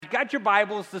got your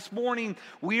Bibles, this morning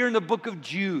we are in the book of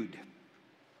Jude.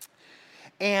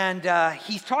 And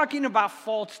he's talking about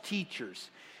false teachers.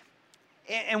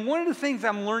 And one of the things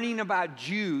I'm learning about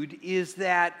Jude is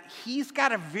that he's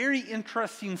got a very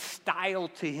interesting style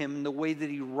to him in the way that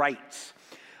he writes.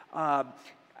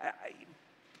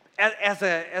 As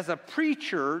a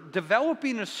preacher,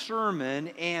 developing a sermon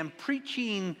and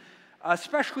preaching,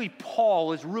 especially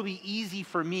Paul, is really easy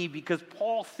for me because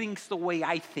Paul thinks the way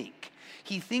I think.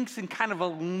 He thinks in kind of a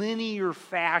linear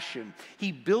fashion.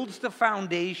 He builds the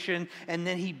foundation, and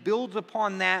then he builds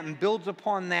upon that and builds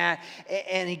upon that,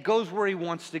 and he goes where he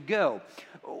wants to go.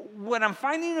 What I'm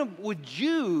finding with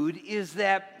Jude is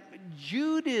that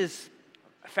Jude is,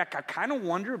 in fact, I kind of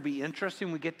wonder, it'd be interesting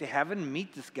when we get to heaven and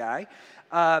meet this guy.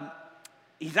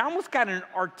 He's almost got an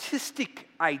artistic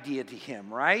idea to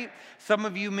him, right? Some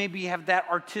of you maybe have that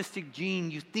artistic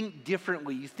gene. You think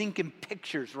differently. You think in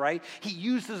pictures, right? He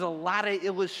uses a lot of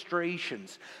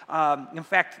illustrations. In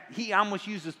fact, he almost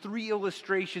uses 3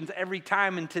 illustrations every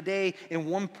time. And today, in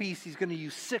one piece, he's going to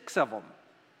use 6 of them.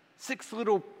 6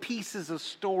 little pieces of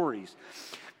stories.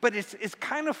 But it's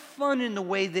kind of fun in the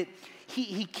way that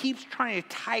he keeps trying to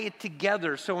tie it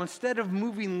together. So instead of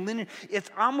moving linear, it's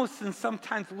almost in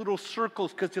sometimes little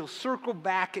circles, because he'll circle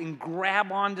back and grab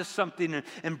onto something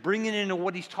and bring it into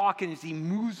what he's talking as he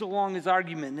moves along his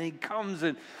argument. And he comes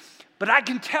in. But I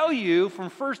can tell you from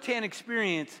firsthand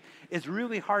experience, it's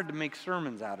really hard to make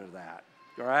sermons out of that.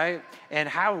 All right? And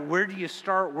where do you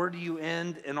start? Where do you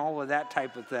end? And all of that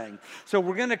type of thing. So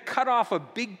we're going to cut off a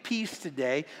big piece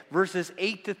today, verses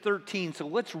 8 to 13. So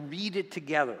let's read it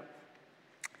together.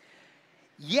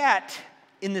 Yet,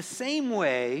 in the same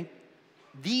way,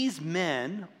 these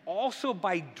men, also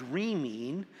by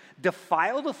dreaming,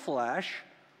 defile the flesh,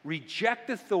 reject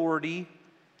authority,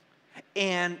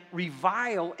 and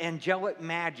revile angelic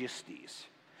majesties.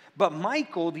 But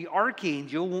Michael, the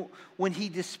archangel, when he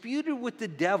disputed with the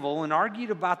devil and argued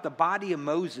about the body of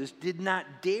Moses, did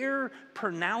not dare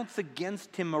pronounce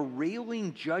against him a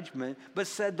railing judgment, but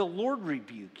said, "The Lord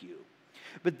rebuke you."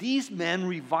 But these men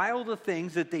revile the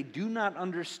things that they do not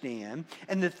understand,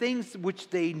 and the things which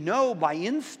they know by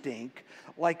instinct,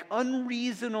 like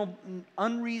unreasoning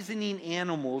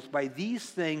animals. By these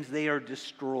things they are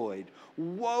destroyed.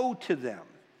 Woe to them!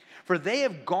 For they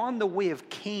have gone the way of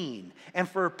Cain, and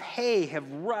for pay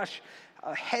have rushed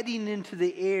heading into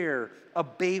the air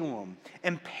of Balaam,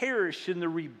 and perished in the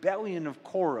rebellion of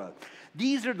Korah.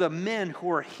 These are the men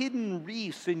who are hidden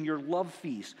reefs in your love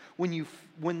feast,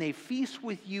 when they feast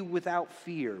with you without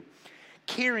fear,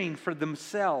 caring for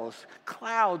themselves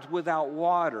clouds without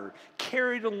water,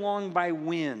 carried along by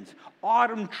winds,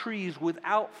 autumn trees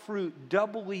without fruit,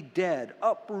 doubly dead,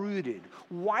 uprooted,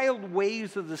 wild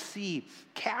waves of the sea,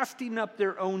 casting up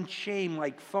their own shame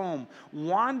like foam,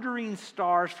 wandering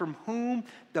stars from whom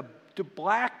the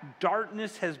black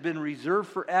darkness has been reserved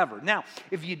forever. Now,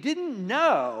 if you didn't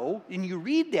know, and you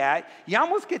read that, you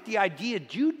almost get the idea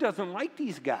Jude doesn't like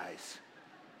these guys,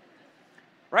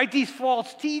 right? These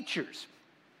false teachers.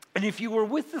 And if you were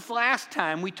with us last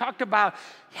time, we talked about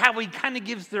how he kind of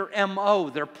gives their MO,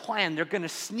 their plan. They're going to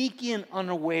sneak in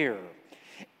unaware.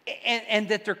 And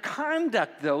that their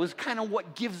conduct, though, is kind of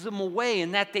what gives them away,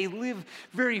 and that they live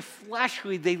very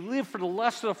fleshly. They live for the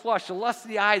lust of the flesh, the lust of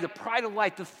the eye, the pride of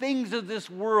life, the things of this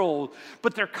world,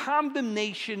 but their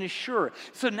condemnation is sure.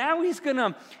 So now he's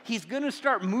gonna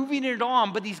start moving it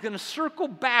on, but he's going to circle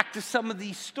back to some of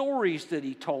these stories that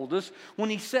he told us when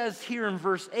he says here in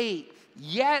verse 8,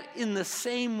 yet in the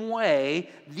same way,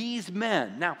 these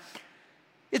men. Now,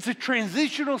 it's a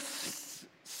transitional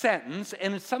sentence,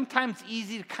 and it's sometimes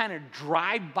easy to kind of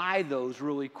drive by those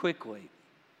really quickly.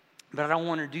 But I don't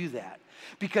want to do that.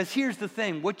 Because here's the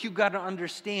thing, what you've got to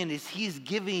understand is he's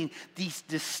giving these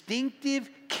distinctive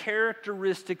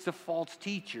characteristics of false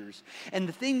teachers. And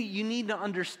the thing that you need to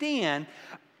understand,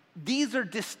 these are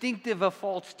distinctive of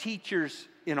false teachers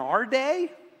in our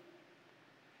day,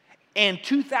 and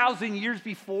 2,000 years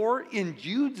before in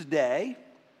Jude's day.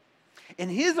 And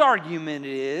his argument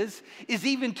is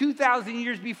even 2,000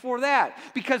 years before that.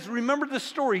 Because remember the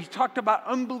story, he talked about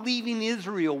unbelieving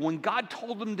Israel when God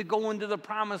told them to go into the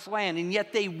promised land, and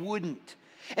yet they wouldn't.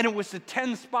 And it was the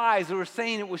 10 spies that were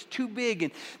saying it was too big.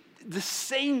 And the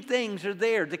same things are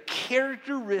there. The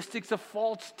characteristics of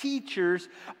false teachers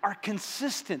are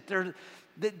consistent.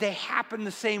 They happen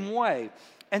the same way.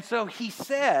 And so he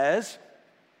says,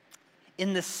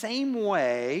 in the same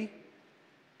way,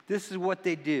 this is what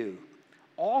they do.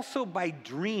 Also by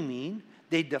dreaming,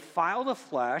 they defile the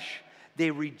flesh,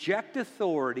 they reject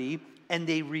authority, and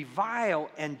they revile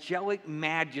angelic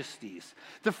majesties.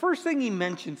 The first thing he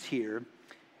mentions here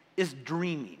is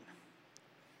dreaming.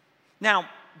 Now,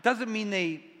 doesn't mean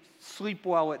they sleep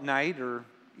well at night or,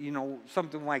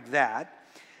 something like that.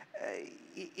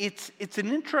 It's an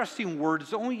interesting word.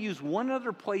 It's only used one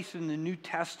other place in the New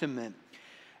Testament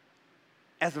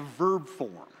as a verb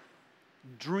form,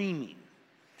 dreaming.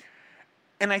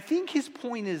 And I think his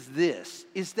point is this,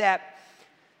 is that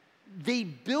they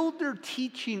build their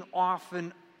teaching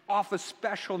often off of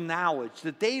special knowledge,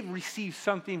 that they've received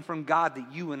something from God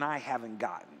that you and I haven't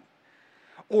gotten.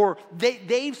 Or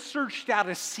they've searched out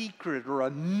a secret or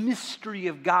a mystery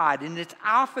of God, and it's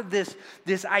off of this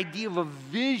idea of a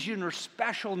vision or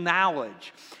special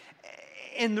knowledge.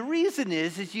 And the reason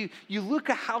is you look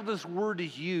at how this word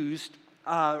is used,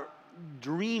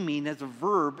 dreaming as a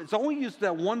verb. It's only used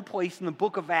at one place in the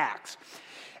book of Acts.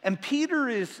 And Peter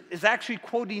is actually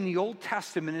quoting the Old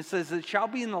Testament. It says, "It shall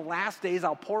be in the last days,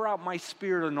 I'll pour out my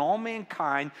spirit on all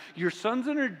mankind. Your sons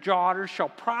and your daughters shall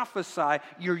prophesy.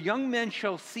 Your young men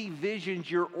shall see visions.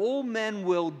 Your old men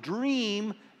will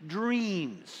dream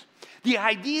dreams." The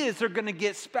idea is they're going to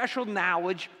get special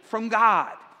knowledge from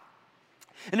God.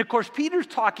 And of course, Peter's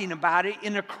talking about it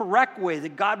in a correct way,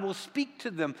 that God will speak to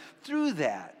them through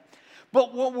that.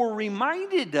 But what we're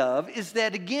reminded of is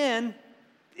that, again,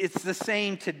 it's the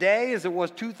same today as it was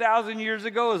 2,000 years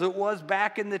ago, as it was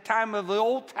back in the time of the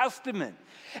Old Testament.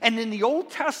 And in the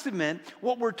Old Testament,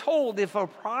 what we're told, if a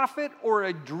prophet or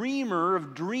a dreamer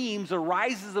of dreams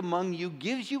arises among you,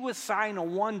 gives you a sign, a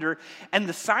wonder, and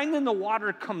the sign in the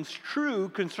water comes true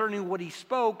concerning what he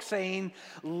spoke, saying,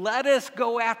 "Let us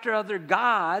go after other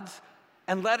gods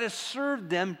and let us serve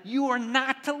them," you are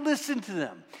not to listen to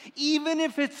them. Even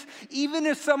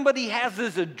if somebody has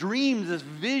this a dream, this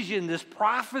vision, this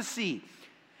prophecy,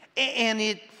 and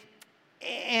it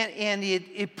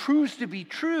proves to be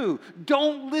true,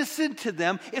 don't listen to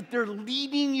them if they're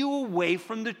leading you away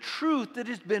from the truth that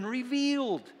has been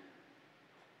revealed.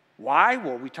 Why?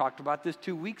 Well, we talked about this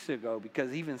 2 weeks ago,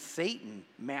 because even Satan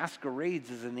masquerades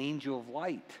as an angel of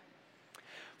light.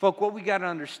 Folks, what we got to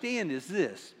understand is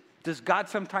this. Does God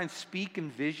sometimes speak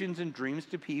in visions and dreams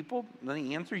to people? And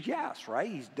the answer is yes, right?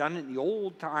 He's done it in the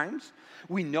old times.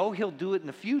 We know he'll do it in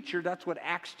the future. That's what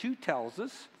Acts 2 tells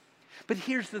us. But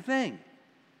here's the thing.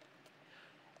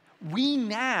 We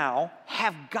now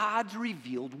have God's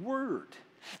revealed word.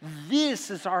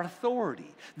 This is our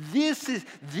authority. This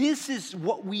is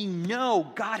what we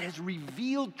know. God has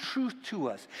revealed truth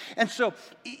to us. And so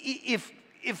if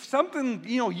something,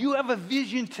 you have a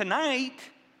vision tonight,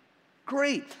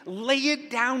 great. Lay it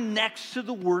down next to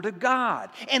the Word of God.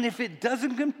 And if it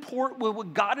doesn't comport with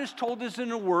what God has told us in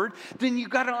the Word, then you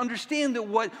got to understand that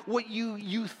what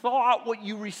you thought, what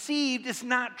you received is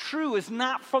not true. It's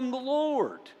not from the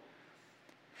Lord.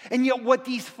 And yet what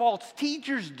these false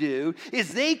teachers do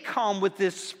is they come with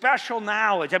this special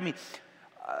knowledge. I mean,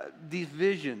 these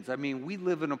visions. I mean, we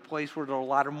live in a place where there are a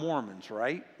lot of Mormons,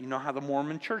 right? You know how the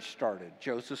Mormon church started.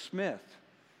 Joseph Smith.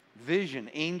 Vision,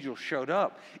 angel showed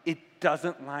up. It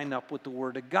doesn't line up with the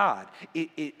Word of God.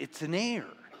 It's an error.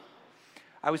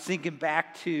 I was thinking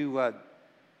back to, I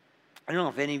don't know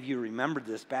if any of you remember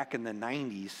this, back in the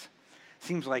 90s.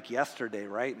 Seems like yesterday,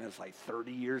 right? And it's like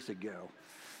 30 years ago.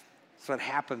 That's what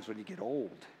happens when you get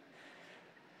old.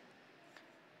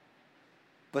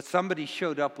 But somebody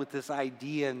showed up with this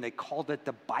idea, and they called it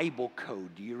the Bible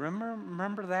Code. Do you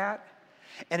remember that?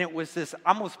 And it was this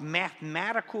almost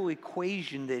mathematical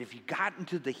equation that if you got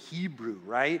into the Hebrew,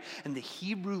 right, and the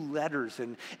Hebrew letters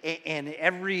and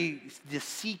the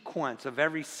sequence of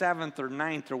every seventh or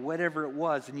ninth or whatever it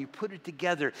was, and you put it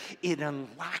together, it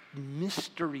unlocked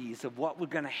mysteries of what was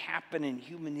going to happen in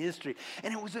human history.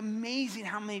 And it was amazing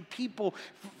how many people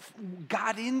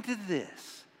got into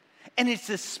this. And it's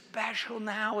a special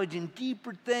knowledge and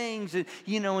deeper things and,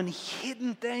 and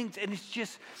hidden things. And it's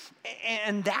just,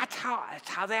 and that's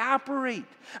how they operate.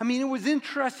 I mean, it was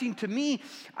interesting to me.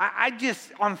 I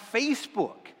just, on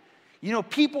Facebook,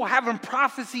 people having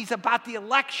prophecies about the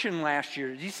election last year.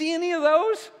 Did you see any of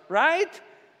those? Right?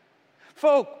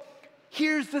 Folk,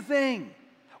 here's the thing.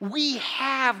 We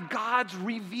have God's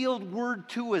revealed word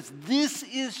to us. This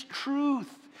is truth.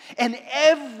 And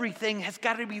everything has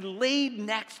got to be laid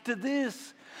next to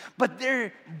this. But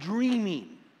they're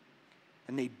dreaming.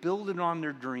 And they build it on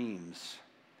their dreams.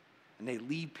 And they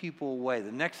lead people away.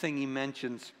 The next thing he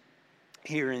mentions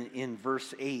here in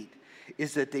verse 8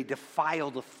 is that they defile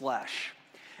the flesh.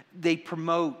 They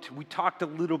promote. We talked a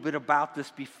little bit about this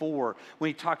before when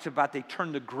he talks about they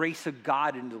turn the grace of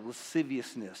God into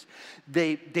lasciviousness.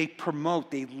 They promote.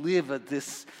 They live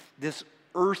this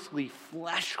earthly,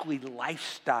 fleshly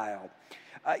lifestyle.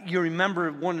 You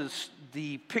remember one of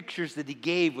the pictures that he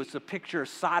gave was the picture of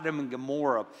Sodom and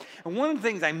Gomorrah. And one of the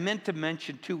things I meant to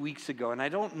mention 2 weeks ago, and I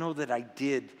don't know that I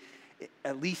did,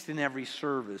 at least in every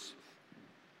service,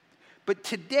 but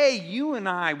today you and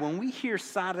I, when we hear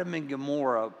Sodom and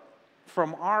Gomorrah,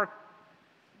 from our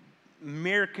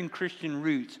American Christian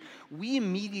roots, we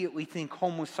immediately think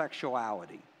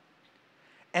homosexuality.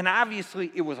 And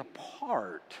obviously it was a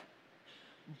part,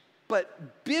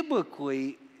 but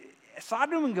biblically,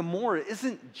 Sodom and Gomorrah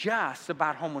isn't just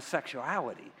about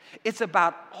homosexuality. It's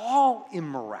about all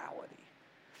immorality.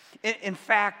 In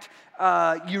fact,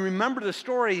 you remember the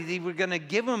story, they were going to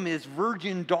give him his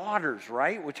virgin daughters,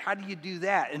 right? Which, how do you do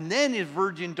that? And then his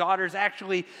virgin daughters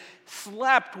actually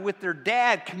slept with their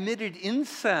dad, committed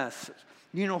incest,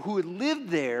 who had lived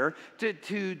there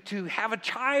to have a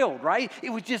child, right? It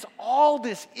was just all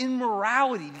this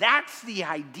immorality. That's the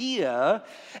idea,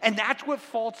 and that's what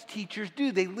false teachers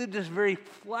do. They live this very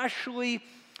fleshly,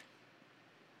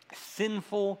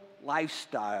 sinful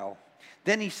lifestyle.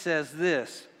 Then he says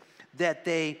this, that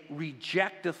they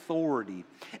reject authority.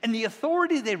 And the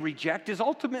authority they reject is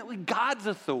ultimately God's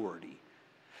authority.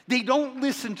 They don't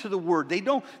listen to the word. They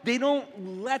don't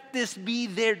let this be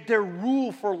their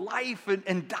rule for life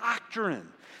and doctrine.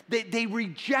 They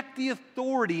reject the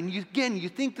authority. And you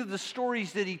think of the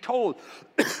stories that he told.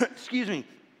 Excuse me.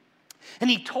 And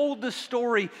he told the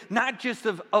story not just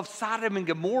of Sodom and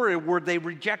Gomorrah, where they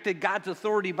rejected God's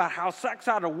authority about how sex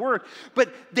ought to work,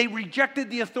 but they rejected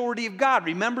the authority of God.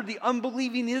 Remember, the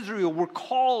unbelieving Israel were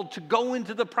called to go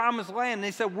into the promised land.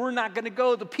 They said, we're not going to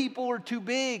go. The people are too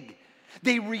big.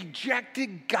 They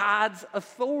rejected God's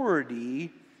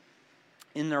authority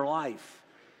in their life.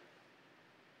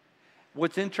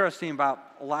 What's interesting about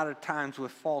a lot of times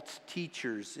with false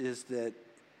teachers is that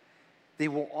they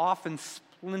will often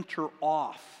splinter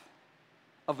off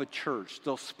of a church.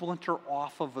 They'll splinter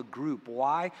off of a group.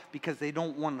 Why? Because they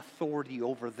don't want authority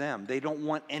over them. They don't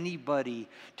want anybody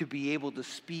to be able to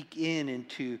speak in and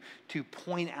to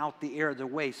point out the error of their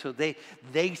way. So they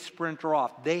splinter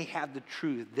off. They have the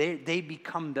truth. They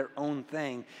become their own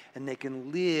thing, and they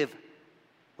can live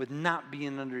with not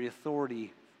being under the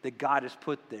authority that God has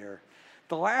put there.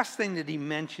 The last thing that he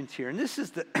mentions here, and this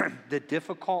is the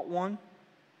difficult one,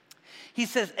 he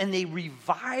says, and they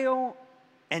revile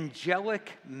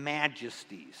angelic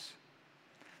majesties.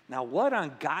 Now, what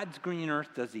on God's green earth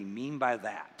does he mean by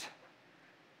that?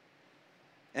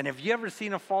 And have you ever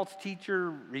seen a false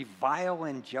teacher revile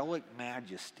angelic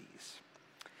majesties?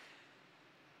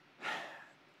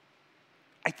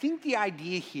 I think the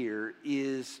idea here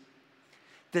is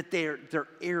that they're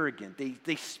arrogant.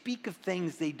 They speak of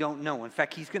things they don't know. In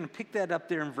fact, he's going to pick that up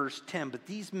there in verse 10. But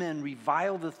these men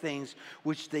revile the things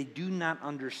which they do not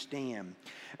understand.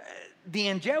 The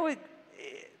angelic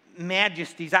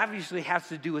majesties obviously has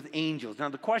to do with angels. Now,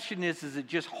 the question is it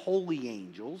just holy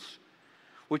angels?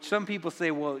 Which some people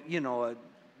say, well,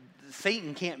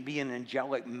 Satan can't be an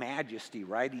angelic majesty,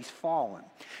 right? He's fallen.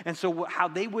 And so how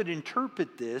they would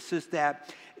interpret this is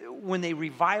that when they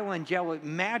revile angelic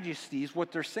majesties,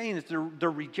 what they're saying is they're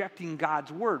rejecting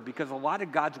God's word, because a lot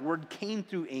of God's word came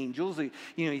through angels.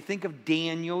 You think of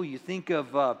Daniel, you think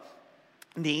of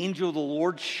the angel of the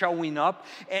Lord showing up,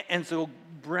 and so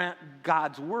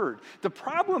God's word. The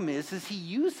problem is he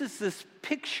uses this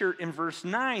picture in verse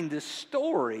 9, this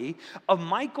story of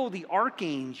Michael the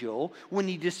archangel, when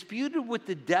he disputed with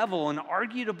the devil and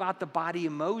argued about the body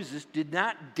of Moses, did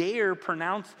not dare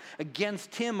pronounce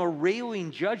against him a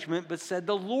railing judgment, but said,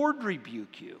 the Lord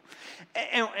rebuke you.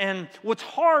 And what's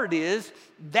hard is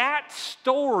that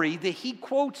story that he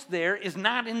quotes there is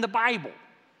not in the Bible.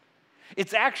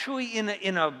 It's actually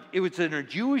it was in a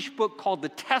Jewish book called the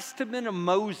Testament of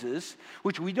Moses,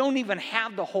 which we don't even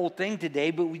have the whole thing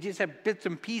today, but we just have bits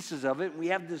and pieces of it. We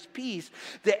have this piece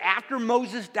that after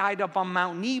Moses died up on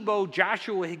Mount Nebo,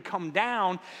 Joshua had come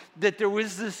down, that there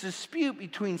was this dispute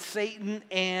between Satan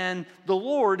and the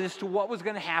Lord as to what was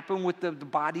going to happen with the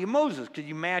body of Moses. Could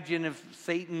you imagine if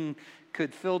Satan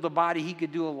could fill the body, he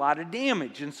could do a lot of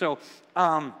damage. And so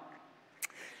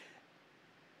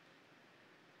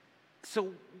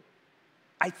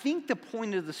I think the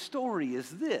point of the story is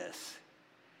this,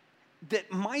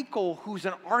 that Michael, who's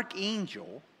an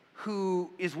archangel, who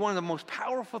is one of the most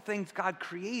powerful things God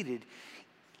created,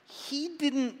 he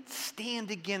didn't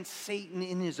stand against Satan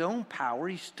in his own power.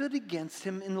 He stood against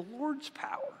him in the Lord's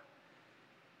power.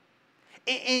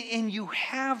 And you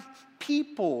have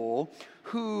people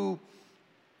who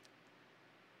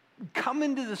come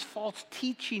into this false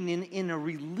teaching in a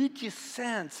religious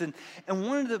sense. And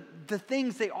one of the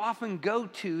things they often go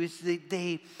to is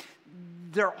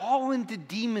they're all into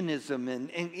demonism.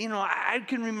 And you know, I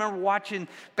can remember watching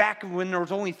back when there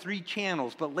was only 3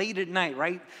 channels, but late at night,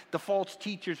 right, the false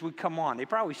teachers would come on. They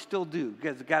probably still do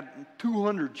because they've got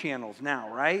 200 channels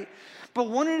now, right? But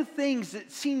one of the things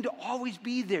that seemed to always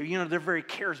be there, you know, they're very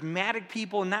charismatic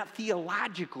people, not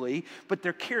theologically, but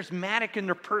they're charismatic in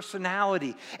their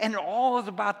personality. And it all is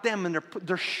about them, and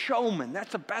they're showmen.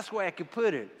 That's the best way I could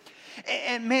put it.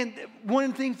 And man, one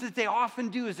of the things that they often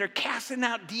do is they're casting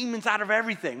out demons out of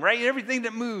everything, right? Everything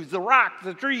that moves, the rocks,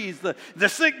 the trees, the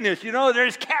sickness, you know, they're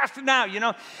just casting out, you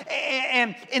know.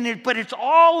 But it's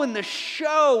all in the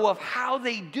show of how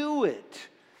they do it.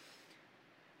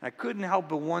 I couldn't help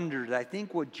but wonder that I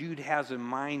think what Jude has in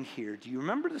mind here, do you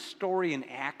remember the story in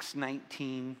Acts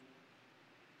 19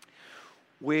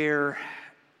 where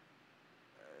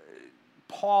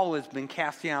Paul has been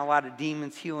casting out a lot of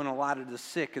demons, healing a lot of the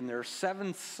sick, and there are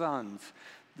 7 sons,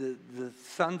 the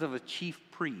sons of a chief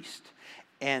priest,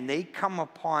 and they come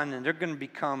upon, and they're going to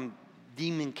become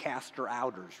demon caster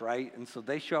outers, right? And so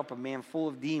they show up, a man full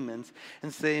of demons,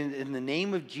 and say, in the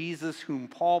name of Jesus, whom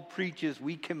Paul preaches,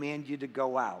 we command you to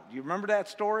go out. You remember that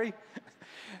story?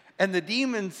 And the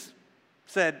demons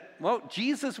said, well,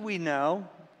 Jesus we know,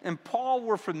 and Paul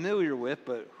we're familiar with,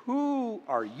 but who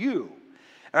are you?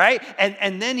 All right?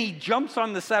 And then he jumps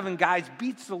on the 7 guys,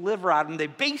 beats the liver out of them. They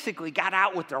basically got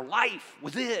out with their life,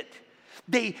 was it.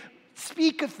 They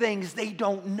speak of things they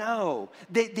don't know.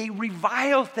 They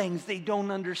revile things they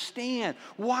don't understand.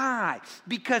 Why?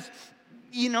 Because,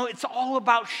 you know, it's all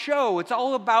about show. It's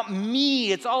all about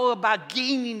me. It's all about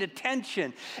gaining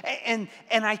attention. And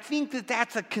I think that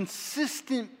that's a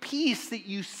consistent piece that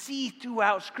you see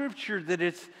throughout Scripture, that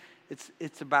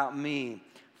it's about me.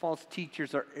 False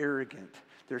teachers are arrogant.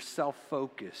 They're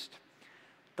self-focused.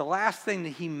 The last thing that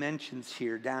he mentions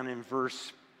here down in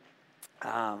verse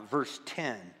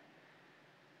 10,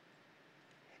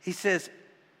 he says,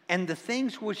 and the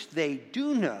things which they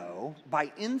do know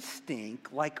by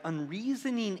instinct, like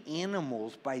unreasoning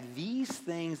animals, by these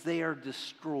things they are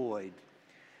destroyed.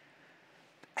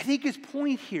 I think his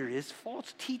point here is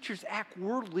false teachers act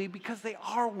worldly because they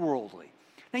are worldly.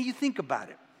 Now you think about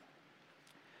it.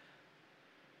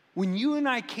 When you and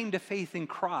I came to faith in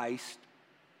Christ,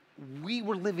 we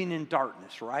were living in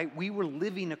darkness, right? We were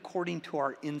living according to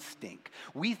our instinct.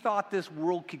 We thought this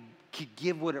world could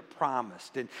give what it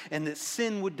promised, and that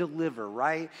sin would deliver,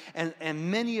 right?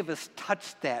 And many of us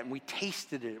touched that, and we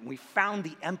tasted it, and we found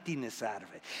the emptiness out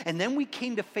of it. And then we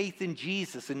came to faith in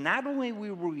Jesus, and not only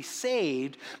were we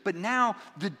saved, but now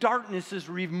the darkness is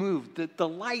removed, the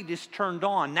light is turned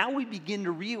on. Now we begin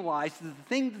to realize that the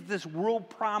thing that this world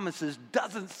promises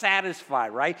doesn't satisfy,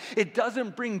 right? It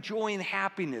doesn't bring joy and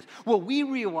happiness. What we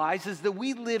realize is that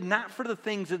we live not for the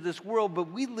things of this world, but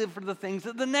we live for the things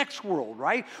of the next world,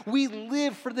 right? We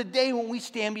live for the day when we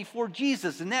stand before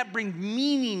Jesus, and that brings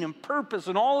meaning and purpose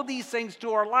and all of these things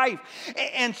to our life.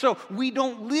 And so we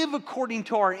don't live according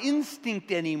to our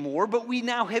instinct anymore, but we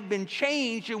now have been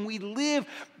changed, and we live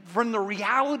from the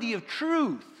reality of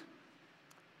truth.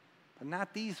 But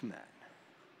not these men.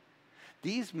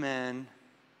 These men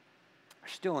are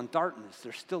still in darkness.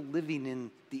 They're still living in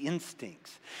the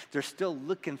instincts. They're still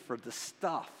looking for the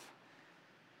stuff,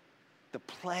 the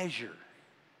pleasure,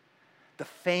 the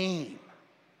fame,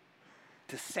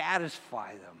 to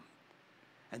satisfy them.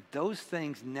 And those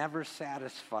things never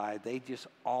satisfy. They just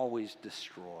always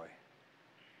destroy.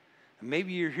 And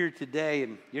maybe you're here today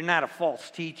and you're not a false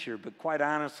teacher, but quite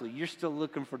honestly, you're still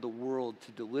looking for the world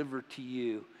to deliver to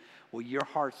you what your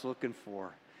heart's looking for.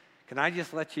 Can I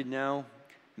just let you know,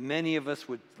 many of us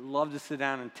would love to sit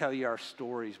down and tell you our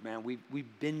stories, man.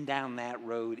 We've been down that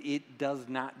road. It does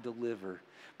not deliver,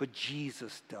 but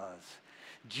Jesus does.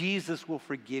 Jesus will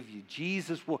forgive you.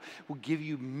 Jesus will give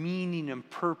you meaning and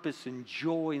purpose and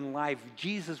joy in life.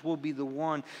 Jesus will be the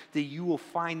one that you will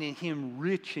find in him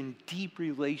rich and deep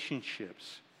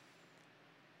relationships,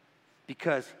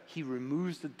 because he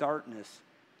removes the darkness.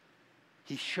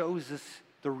 He shows us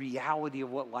the reality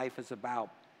of what life is about,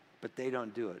 but they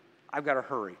don't do it. I've got to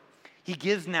hurry. He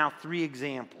gives now 3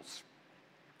 examples.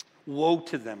 Woe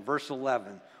to them, verse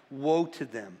 11. Woe to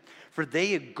them, for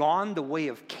they had gone the way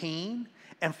of Cain,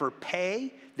 and for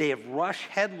pay they have rushed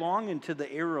headlong into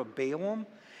the error of Balaam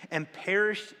and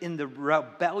perished in the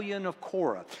rebellion of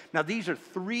Korah. Now these are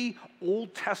 3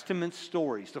 Old Testament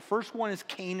stories. The first one is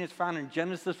Cain. It's found in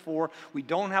Genesis 4. We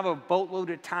don't have a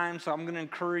boatload of time, so I'm going to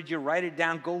encourage you, write it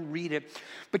down, go read it.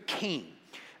 But Cain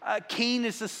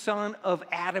is the son of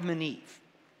Adam and Eve.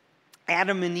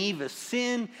 Adam and Eve have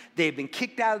sinned. They've been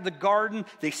kicked out of the garden.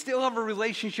 They still have a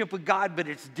relationship with God, but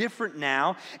it's different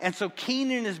now. And so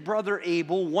Cain and his brother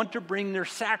Abel want to bring their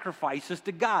sacrifices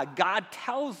to God. God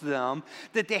tells them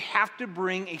that they have to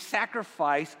bring a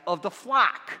sacrifice of the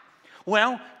flock.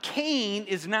 Well, Cain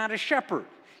is not a shepherd.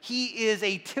 He is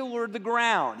a tiller of the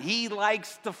ground. He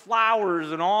likes the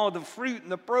flowers and all the fruit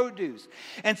and the produce.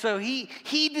 And so he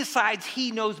decides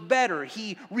he knows better.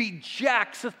 He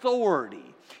rejects authority.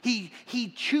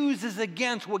 He chooses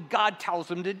against what God tells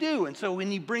him to do. And so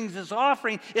when he brings his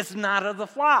offering, it's not of the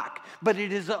flock, but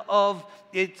it is of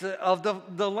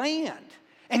the land.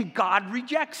 And God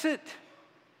rejects it.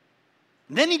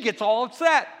 And then he gets all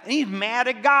upset, and he's mad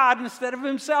at God instead of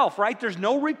himself, right? There's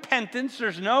no repentance.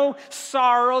 There's no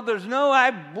sorrow. There's no,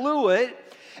 I blew it.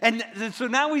 And so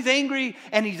now he's angry,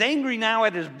 and he's angry now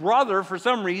at his brother for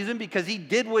some reason because he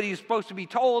did what he was supposed to be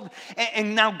told.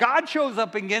 And now God shows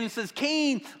up again and says,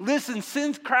 Cain, listen,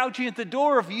 sin's crouching at the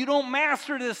door. If you don't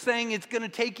master this thing, it's going to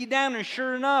take you down. And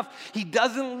sure enough, he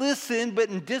doesn't listen, but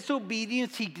in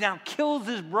disobedience, he now kills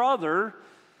his brother.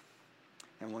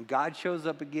 And when God shows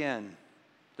up again,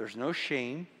 there's no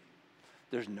shame.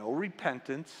 There's no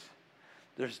repentance.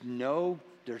 There's no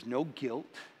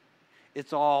guilt.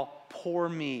 It's all poor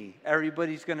me.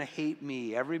 Everybody's going to hate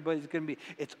me.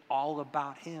 It's all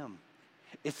about him.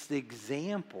 It's the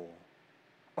example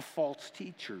of false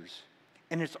teachers.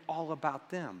 And it's all about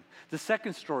them. The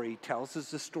second story he tells is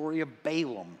the story of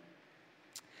Balaam.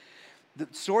 The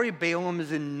story of Balaam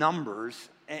is in Numbers,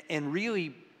 and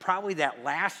really probably that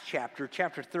last chapter,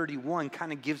 chapter 31,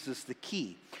 kind of gives us the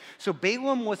key. So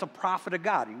Balaam was a prophet of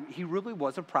God. He really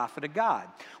was a prophet of God.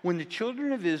 When the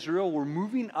children of Israel were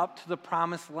moving up to the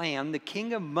promised land, the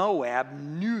king of Moab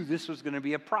knew this was going to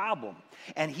be a problem.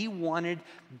 And he wanted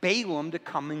Balaam to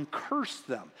come and curse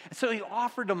them. And so he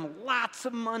offered them lots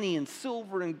of money and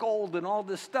silver and gold and all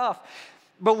this stuff.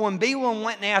 But when Balaam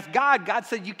went and asked God, God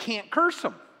said, you can't curse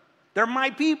them. They're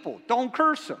my people. Don't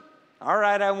curse them. All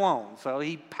right, I won't. So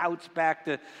he pouts back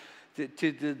to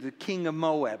the king of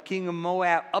Moab. King of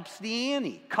Moab ups the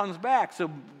ante, comes back. So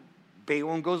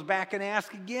Balaam goes back and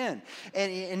asks again.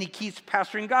 And he keeps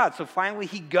pestering God. So finally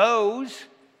he goes.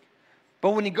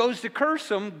 But when he goes to curse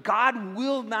him, God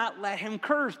will not let him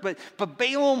curse. But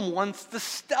Balaam wants the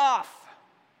stuff.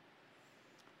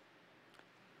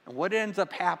 And what ends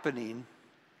up happening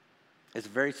is a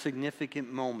very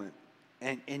significant moment.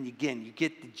 And again, you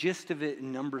get the gist of it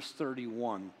in Numbers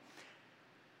 31.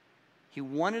 He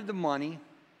wanted the money.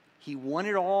 He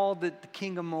wanted all that the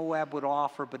king of Moab would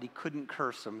offer, but he couldn't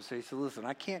curse him. So he said, listen,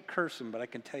 I can't curse him, but I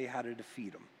can tell you how to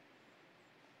defeat him.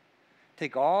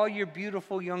 Take all your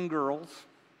beautiful young girls,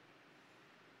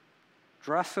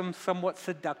 dress them somewhat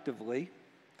seductively,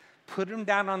 put them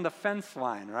down on the fence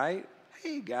line, right?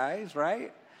 Hey, guys,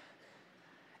 right?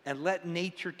 And let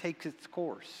nature take its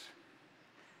course.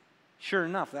 Sure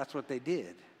enough, that's what they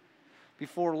did.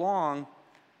 Before long,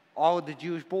 all of the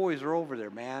Jewish boys are over there,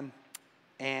 man.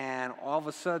 And all of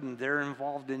a sudden, they're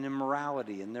involved in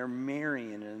immorality, and they're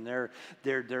marrying, and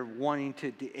they're wanting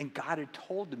to. And God had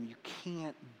told them, you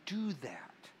can't do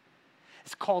that.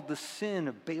 It's called the sin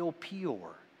of Baal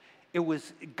Peor. It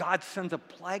was, God sends a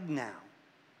plague now.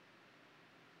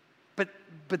 But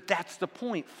that's the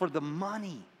point. For the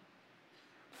money,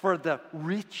 for the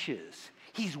riches,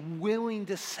 he's willing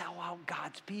to sell out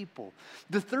God's people.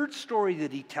 The third story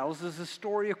that he tells is the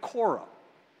story of Korah.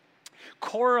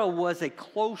 Korah was a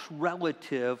close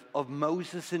relative of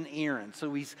Moses and Aaron.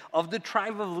 So he's of the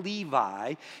tribe of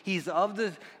Levi. He's of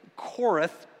the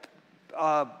Korath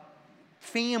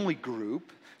family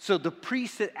group. So the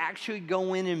priests that actually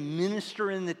go in and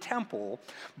minister in the temple.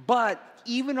 But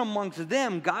even amongst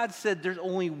them, God said there's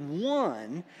only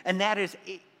one, and that is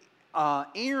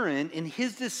Aaron and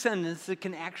his descendants that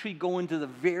can actually go into the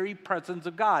very presence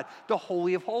of God, the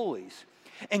Holy of Holies.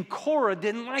 And Korah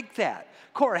didn't like that.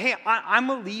 Korah, hey, I'm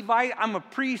a Levite, I'm a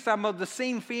priest, I'm of the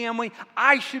same family,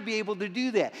 I should be able to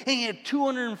do that. And he had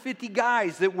 250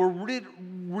 guys that were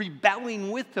rebelling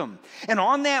with him. And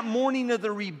on that morning of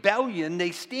the rebellion,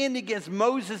 they stand against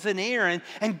Moses and Aaron,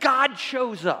 and God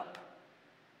shows up.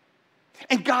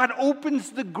 And God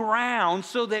opens the ground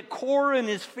so that Korah and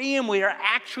his family are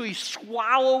actually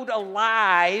swallowed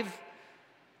alive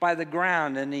by the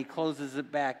ground, and he closes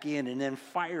it back in, and then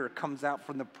fire comes out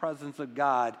from the presence of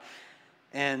God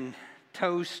and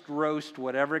toast, roast,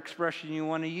 whatever expression you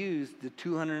want to use, the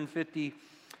 250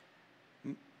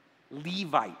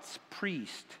 Levites,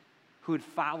 priests, who had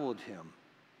followed him.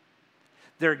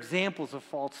 They're examples of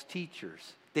false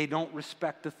teachers. They don't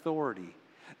respect authority.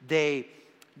 They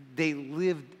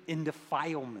lived in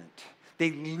defilement. They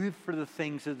live for the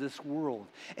things of this world.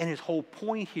 And his whole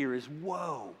point here is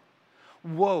woe.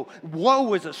 Woe.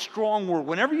 Woe is a strong word.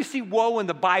 Whenever you see woe in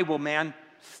the Bible, man,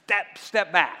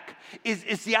 step back.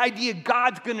 It's the idea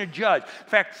God's going to judge. In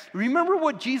fact, remember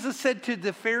what Jesus said to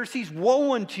the Pharisees?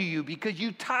 Woe unto you, because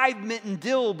you tithe mint and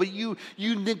dill, but you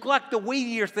neglect the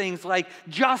weightier things like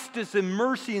justice and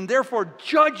mercy, and therefore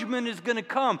judgment is going to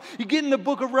come. You get in the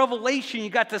book of Revelation, you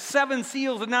got the 7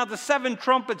 seals and now the 7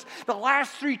 trumpets. The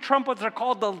last 3 trumpets are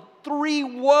called the 3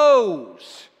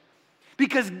 woes.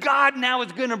 Because God now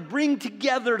is going to bring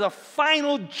together the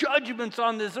final judgments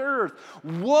on this earth.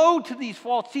 Woe to these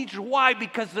false teachers. Why?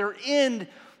 Because their end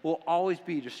will always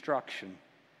be destruction.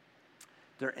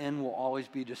 Their end will always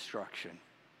be destruction.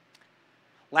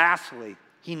 Lastly,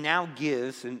 he now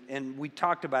gives, and we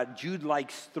talked about Jude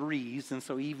likes 3s, and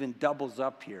so he even doubles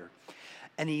up here.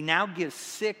 And he now gives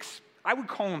 6, I would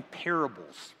call them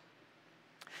parables.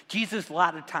 Jesus a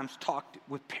lot of times talked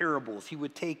with parables. He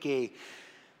would take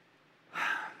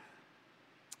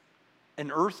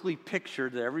an earthly picture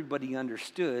that everybody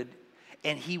understood,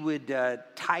 and he would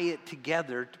tie it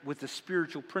together with a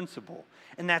spiritual principle.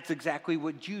 And that's exactly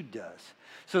what Jude does.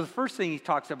 So the first thing he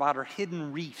talks about are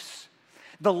hidden reefs.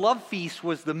 The love feast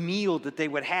was the meal that they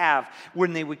would have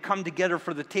when they would come together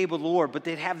for the table of the Lord, but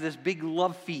they'd have this big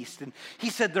love feast. And he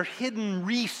said there are hidden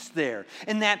reefs there,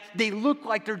 and that they look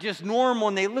like they're just normal,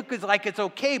 and they look like it's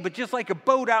okay, but just like a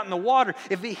boat out in the water,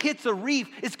 if it hits a reef,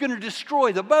 it's going to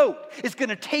destroy the boat. It's going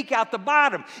to take out the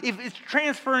bottom. If it's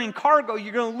transferring cargo,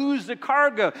 you're going to lose the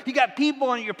cargo. You got people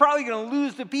on it, you're probably going to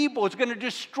lose the people. It's going to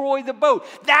destroy the boat.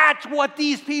 That's what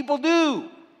these people do.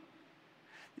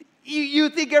 You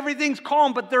think everything's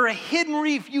calm, but they're a hidden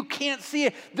reef. You can't see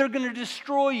it. They're going to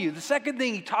destroy you. The second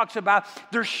thing he talks about,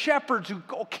 they're shepherds who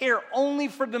care only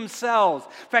for themselves.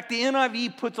 In fact, the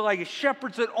NIV puts it like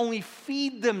shepherds that only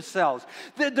feed themselves.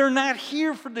 They're not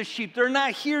here for the sheep. They're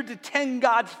not here to tend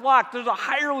God's flock. They're the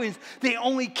hirelings. They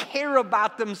only care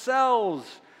about themselves.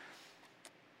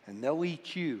 And they'll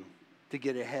eat you to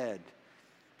get ahead.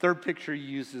 Third picture he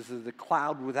uses is the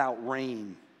cloud without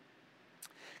rain.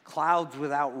 Clouds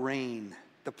without rain,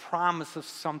 the promise of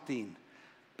something,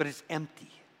 but it's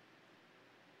empty.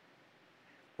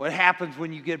 What happens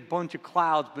when you get a bunch of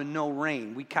clouds but no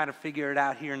rain? We kind of figure it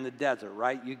out here in the desert,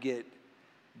 right? You get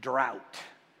drought.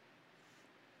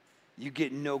 You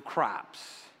get no crops.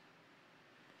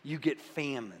 You get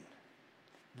famine.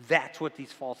 That's what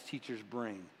these false teachers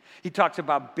bring. He talks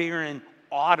about barren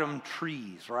autumn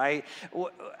trees, right?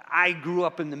 I grew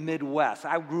up in the Midwest.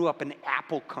 I grew up in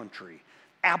apple country.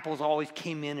 Apples always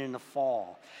came in the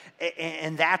fall.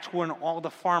 And that's when all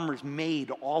the farmers made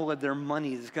all of their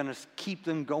money. It's going to keep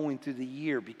them going through the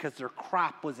year because their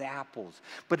crop was apples.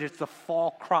 But it's the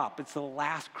fall crop. It's the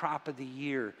last crop of the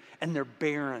year. And they're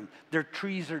barren. Their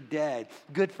trees are dead.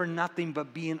 Good for nothing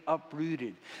but being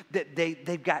uprooted.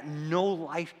 They've got no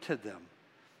life to them.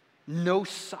 No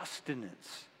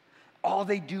sustenance. All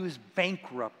they do is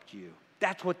bankrupt you.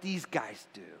 That's what these guys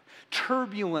do.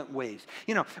 Turbulent waves.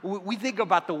 You know, we think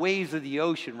about the waves of the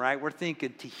ocean, right? We're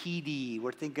thinking Tahiti.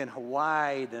 We're thinking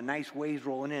Hawaii, the nice waves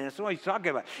rolling in. That's what he's talking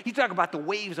about. He's talking about the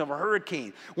waves of a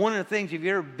hurricane. One of the things, if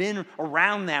you've ever been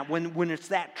around that, when it's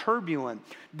that turbulent,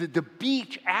 the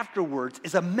beach afterwards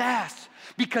is a mess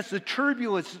because the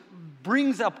turbulence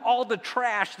brings up all the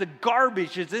trash, the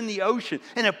garbage is in the ocean,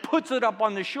 and it puts it up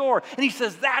on the shore. And he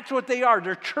says that's what they are.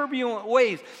 They're turbulent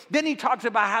waves. Then he talks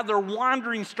about how they're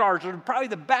wandering stars, or probably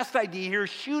the best idea here,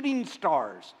 shooting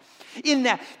stars. In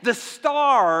that the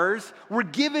stars were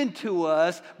given to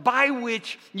us by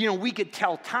which, we could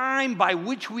tell time, by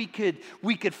which we could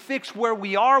fix where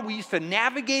we are. We used to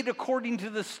navigate according to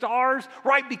the stars,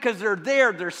 right? Because they're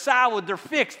there, they're solid, they're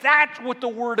fixed. That's what the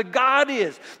Word of God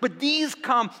is. But these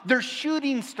they're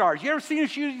shooting stars. You ever seen a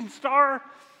shooting star?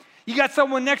 You got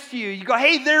someone next to you, you go,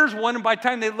 hey, there's one, and by the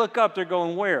time they look up, they're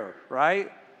going, where,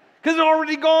 right? Because they're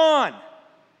already gone.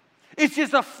 It's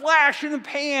just a flash in the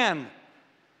pan.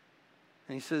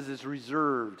 And he says it's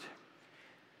reserved.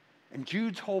 And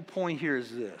Jude's whole point here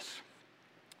is this.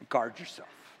 Guard yourself.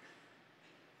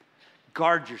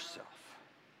 Guard yourself.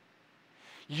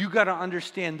 You got to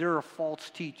understand there are false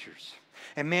teachers.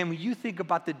 And man, when you think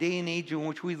about the day and age in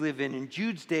which we live in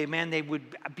Jude's day, man, they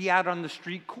would be out on the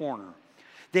street corner.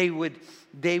 They would,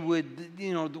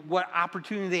 what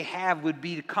opportunity they have would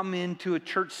be to come into a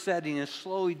church setting and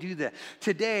slowly do that.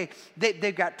 Today,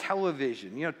 they've got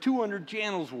television, 200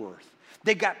 channels worth.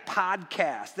 They got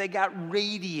podcasts. They got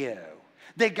radio.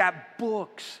 They got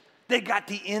books. They got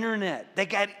the internet. They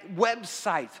got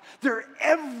websites. They're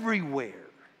everywhere.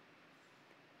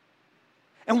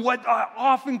 And what I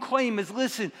often claim is,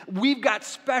 listen, we've got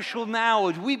special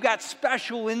knowledge, we've got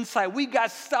special insight, we've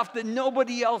got stuff that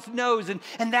nobody else knows, and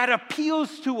that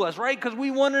appeals to us, right? Because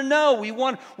we want to know, we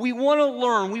want to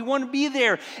learn, we want to be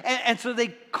there. And so they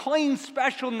claim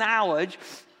special knowledge,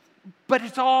 but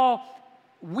it's all,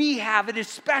 we have it is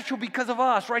special because of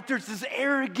us, right? There's this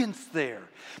arrogance there.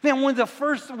 Man, one of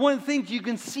the things you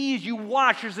can see as you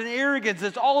watch, there's an arrogance.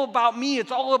 It's all about me.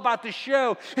 It's all about the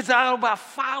show. It's all about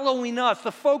following us.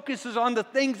 The focus is on the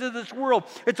things of this world.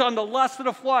 It's on the lust of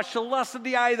the flesh, the lust of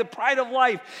the eye, the pride of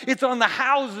life. It's on the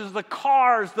houses, the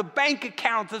cars, the bank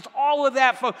accounts. It's all of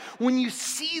that. When you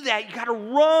see that, you got to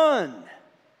run. In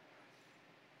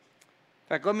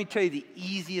fact, let me tell you the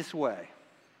easiest way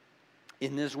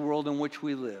in this world in which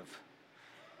we live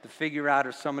to figure out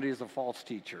if somebody is a false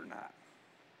teacher or not.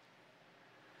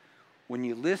 When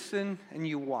you listen and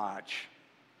you watch,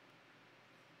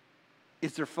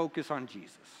 is their focus on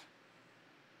Jesus?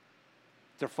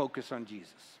 Their focus on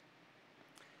Jesus.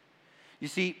 You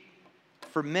see,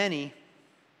 for many,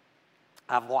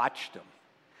 I've watched them.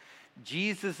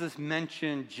 Jesus is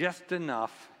mentioned just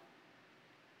enough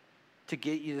to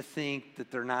get you to think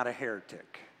that they're not a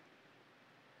heretic.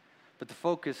 But the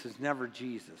focus is never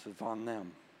Jesus. It's on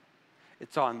them.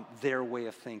 It's on their way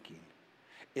of thinking.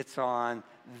 It's on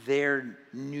their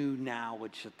new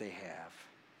knowledge that they have.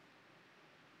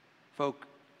 Folk,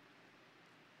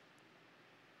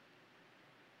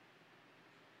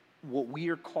 what we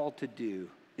are called to do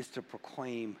is to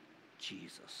proclaim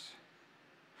Jesus.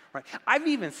 Right? I've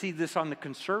even seen this on the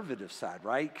conservative side,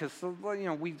 right? Because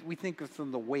we think of some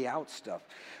of the way out stuff.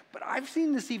 But I've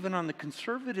seen this even on the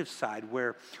conservative side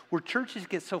where churches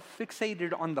get so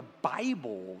fixated on the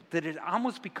Bible that it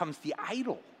almost becomes the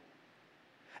idol.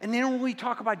 And they don't really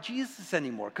talk about Jesus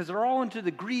anymore because they're all into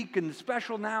the Greek and the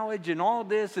special knowledge and all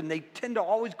this, and they tend to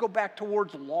always go back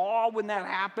towards law when that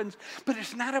happens. But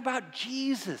it's not about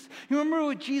Jesus. You remember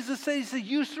what Jesus said? He said,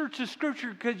 you search the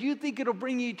Scripture because you think it'll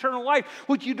bring you eternal life.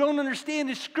 What you don't understand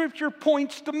is Scripture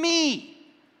points to me.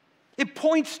 It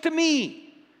points to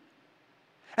me.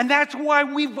 And that's why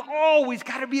we've always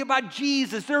got to be about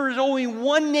Jesus. There is only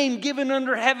one name given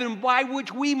under heaven by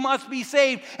which we must be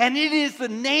saved, and it is the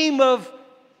name of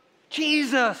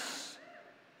Jesus.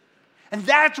 And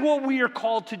that's what we are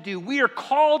called to do. We are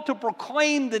called to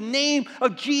proclaim the name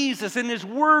of Jesus, and His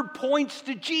word points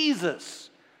to Jesus.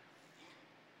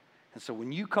 And so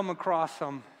when you come across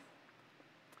them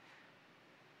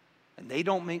and they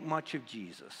don't make much of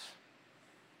Jesus,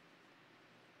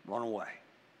 run away.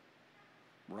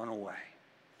 Run away.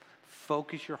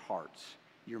 Focus your hearts,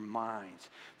 your minds.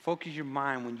 Focus your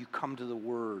mind when you come to the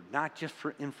Word, not just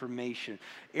for information.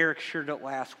 Eric shared it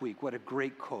last week. What a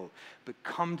great quote. But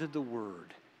come to the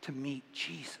Word to meet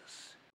Jesus.